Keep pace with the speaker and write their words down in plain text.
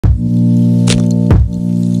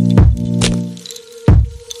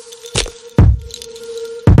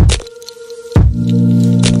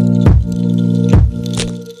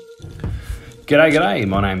G'day,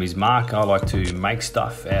 my name is Mark. I like to make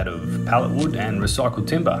stuff out of pallet wood and recycled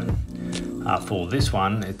timber. For this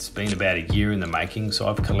one, it's been about a year in the making, so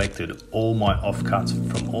I've collected all my offcuts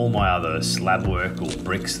from all my other slab work, or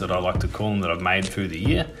bricks that I like to call them, that I've made through the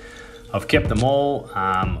year. I've kept them all.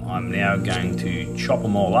 I'm now going to chop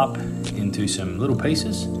them all up into some little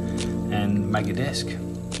pieces and make a desk.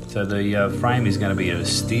 So the frame is going to be a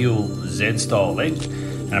steel Z-style leg,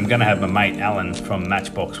 and I'm going to have my mate Alan from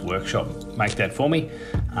Matchbox Workshop make that for me.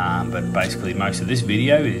 But basically most of this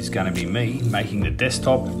video is going to be me making the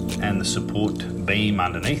desktop and the support beam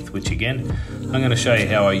underneath, which again, I'm going to show you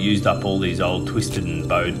how I used up all these old twisted and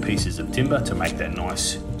bowed pieces of timber to make that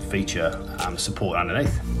nice feature support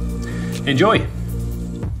underneath. Enjoy!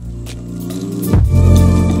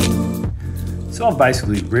 So I've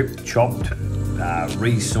basically ripped, chopped,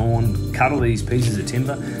 re-sawn, cut all these pieces of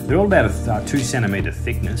timber. They're all about a 2 centimetre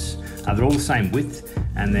thickness. They're all the same width,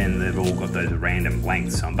 and then they've all got those random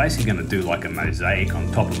lengths. So I'm basically going to do like a mosaic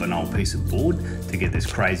on top of an old piece of board to get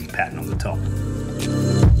this crazy pattern on the top.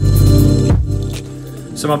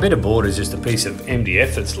 So my bit of board is just a piece of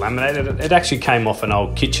MDF that's laminated. It actually came off an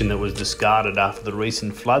old kitchen that was discarded after the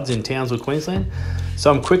recent floods in Townsville, Queensland.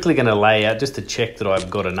 So I'm quickly going to lay out just to check that I've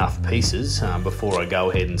got enough pieces before I go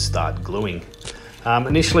ahead and start gluing.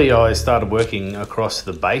 Initially I started working across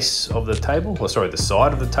the base of the table, or sorry, the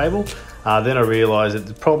side of the table. Then I realised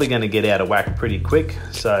it's probably going to get out of whack pretty quick,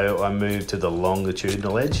 so I moved to the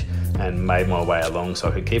longitudinal edge and made my way along so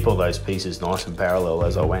I could keep all those pieces nice and parallel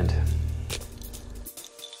as I went.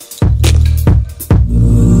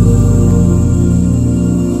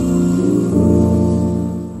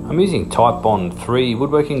 I'm using Type Bond 3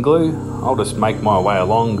 woodworking glue. I'll just make my way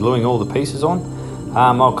along, gluing all the pieces on.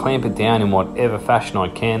 I'll clamp it down in whatever fashion I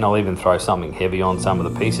can. I'll even throw something heavy on some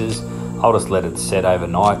of the pieces. I'll just let it set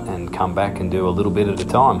overnight and come back and do a little bit at a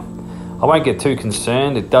time. I won't get too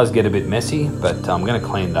concerned. It does get a bit messy, but I'm going to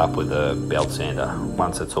clean it up with a belt sander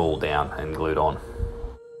once it's all down and glued on.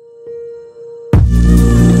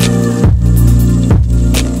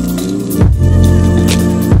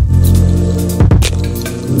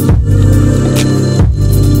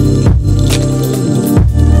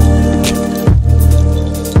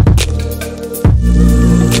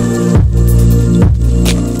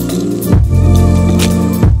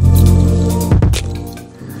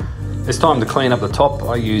 It's time to clean up the top.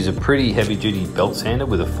 I use a pretty heavy duty belt sander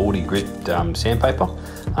with a 40 grit sandpaper.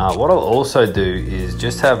 What I'll also do is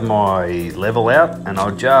just have my level out, and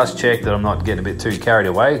I'll just check that I'm not getting a bit too carried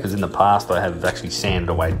away, because in the past I have actually sanded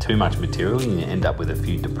away too much material and you end up with a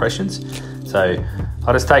few depressions. So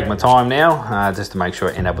I'll just take my time now just to make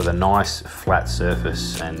sure I end up with a nice flat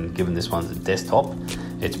surface, and given this one's a desktop,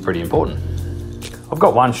 it's pretty important. I've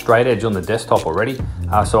got one straight edge on the desktop already,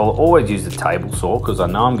 so I'll always use the table saw because I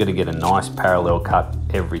know I'm going to get a nice parallel cut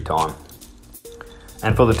every time.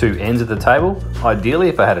 And for the two ends of the table, ideally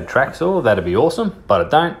if I had a track saw, that'd be awesome, but I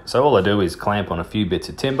don't, so all I do is clamp on a few bits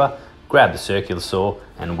of timber, grab the circular saw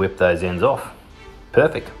and whip those ends off.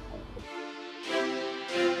 Perfect.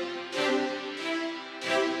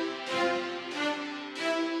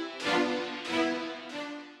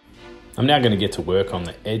 I'm now going to get to work on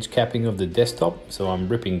the edge capping of the desktop, so I'm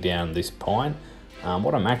ripping down this pine.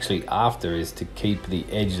 What I'm actually after is to keep the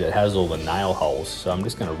edge that has all the nail holes, so I'm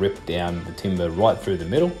just going to rip down the timber right through the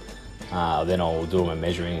middle. Then I'll do my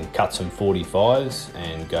measuring and cut some 45s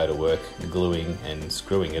and go to work gluing and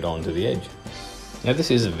screwing it onto the edge. Now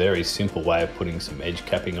this is a very simple way of putting some edge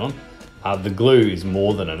capping on. The glue is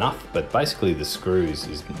more than enough, but basically the screws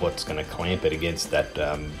is what's going to clamp it against that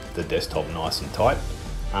the desktop nice and tight.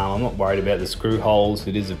 I'm not worried about the screw holes.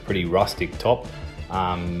 It is a pretty rustic top.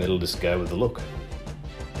 It'll just go with the look.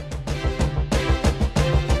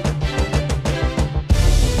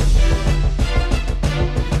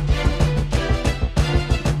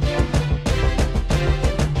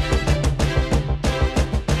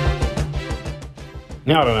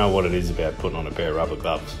 Now I don't know what it is about putting on a pair of rubber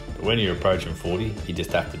gloves, but when you're approaching 40, you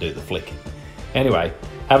just have to do the flick. Anyway,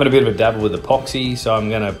 having a bit of a dabble with epoxy, so I'm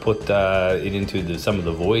going to put it into some of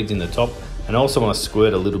the voids in the top, and also want to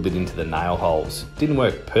squirt a little bit into the nail holes. Didn't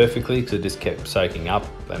work perfectly because it just kept soaking up.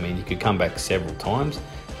 I mean, you could come back several times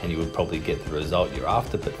and you would probably get the result you're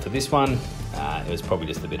after, but for this one, it was probably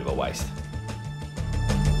just a bit of a waste.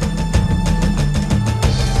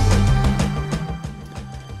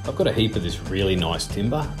 I've got a heap of this really nice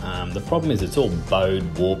timber. The problem is it's all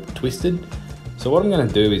bowed, warped, twisted. So what I'm going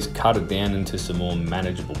to do is cut it down into some more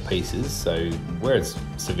manageable pieces. So where it's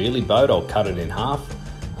severely bowed, I'll cut it in half,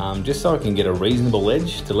 just so I can get a reasonable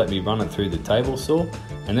edge to let me run it through the table saw.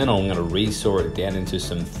 And then I'm going to re-saw it down into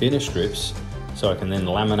some thinner strips so I can then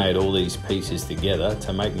laminate all these pieces together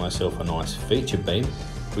to make myself a nice feature beam,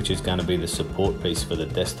 which is going to be the support piece for the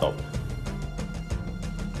desktop.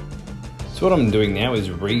 So what I'm doing now is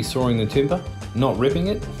resawing the timber, not ripping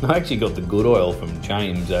it. I actually got the good oil from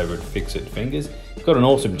James over at Fix It Fingers. He's got an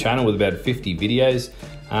awesome channel with about 50 videos.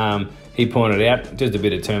 He pointed out just a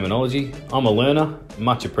bit of terminology. I'm a learner,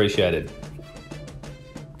 much appreciated.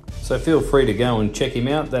 So feel free to go and check him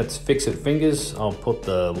out. That's Fix It Fingers. I'll put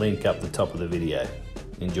the link up the top of the video.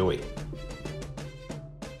 Enjoy.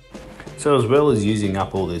 So as well as using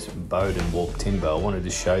up all this bowed and warped timber, I wanted to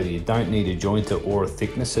show that you don't need a jointer or a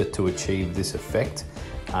thicknesser to achieve this effect.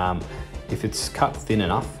 If it's cut thin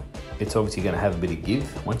enough, it's obviously going to have a bit of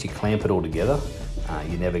give. Once you clamp it all together,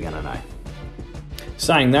 you're never going to know.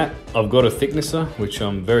 Saying that, I've got a thicknesser, which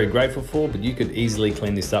I'm very grateful for, but you could easily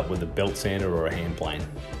clean this up with a belt sander or a hand plane.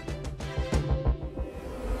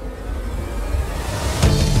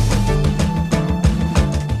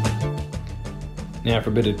 Now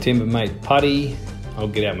for a bit of Timbermate putty, I'll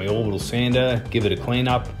get out my orbital sander, give it a clean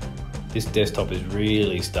up. This desktop is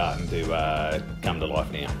really starting to come to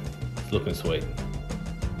life now. It's looking sweet.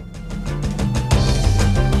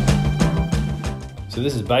 So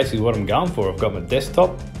this is basically what I'm going for. I've got my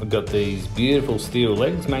desktop, I've got these beautiful steel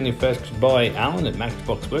legs manufactured by Alan at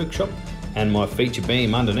Matchbox Workshop, and my feature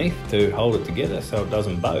beam underneath to hold it together so it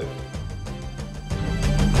doesn't bow.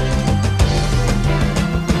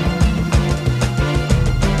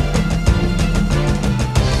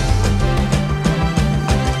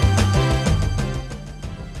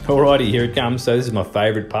 Alrighty, here it comes. So this is my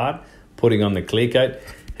favourite part, putting on the clear coat.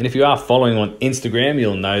 And if you are following on Instagram,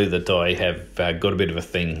 you'll know that I have got a bit of a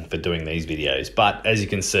thing for doing these videos. But as you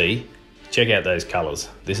can see, check out those colours.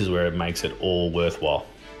 This is where it makes it all worthwhile.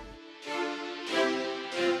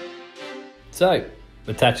 So,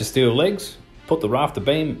 attach the steel legs, put the rafter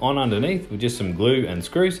beam on underneath with just some glue and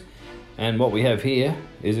screws. And what we have here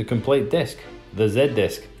is a complete desk, the Z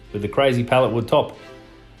desk, with the crazy pallet wood top.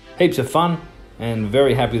 Heaps of fun. And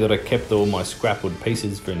very happy that I kept all my scrap wood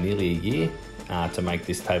pieces for nearly a year to make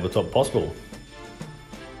this tabletop possible.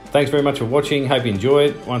 Thanks very much for watching, hope you enjoy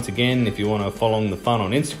it. Once again, if you want to follow the fun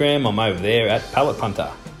on Instagram, I'm over there at Pallet Punter.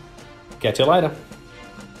 Catch you later.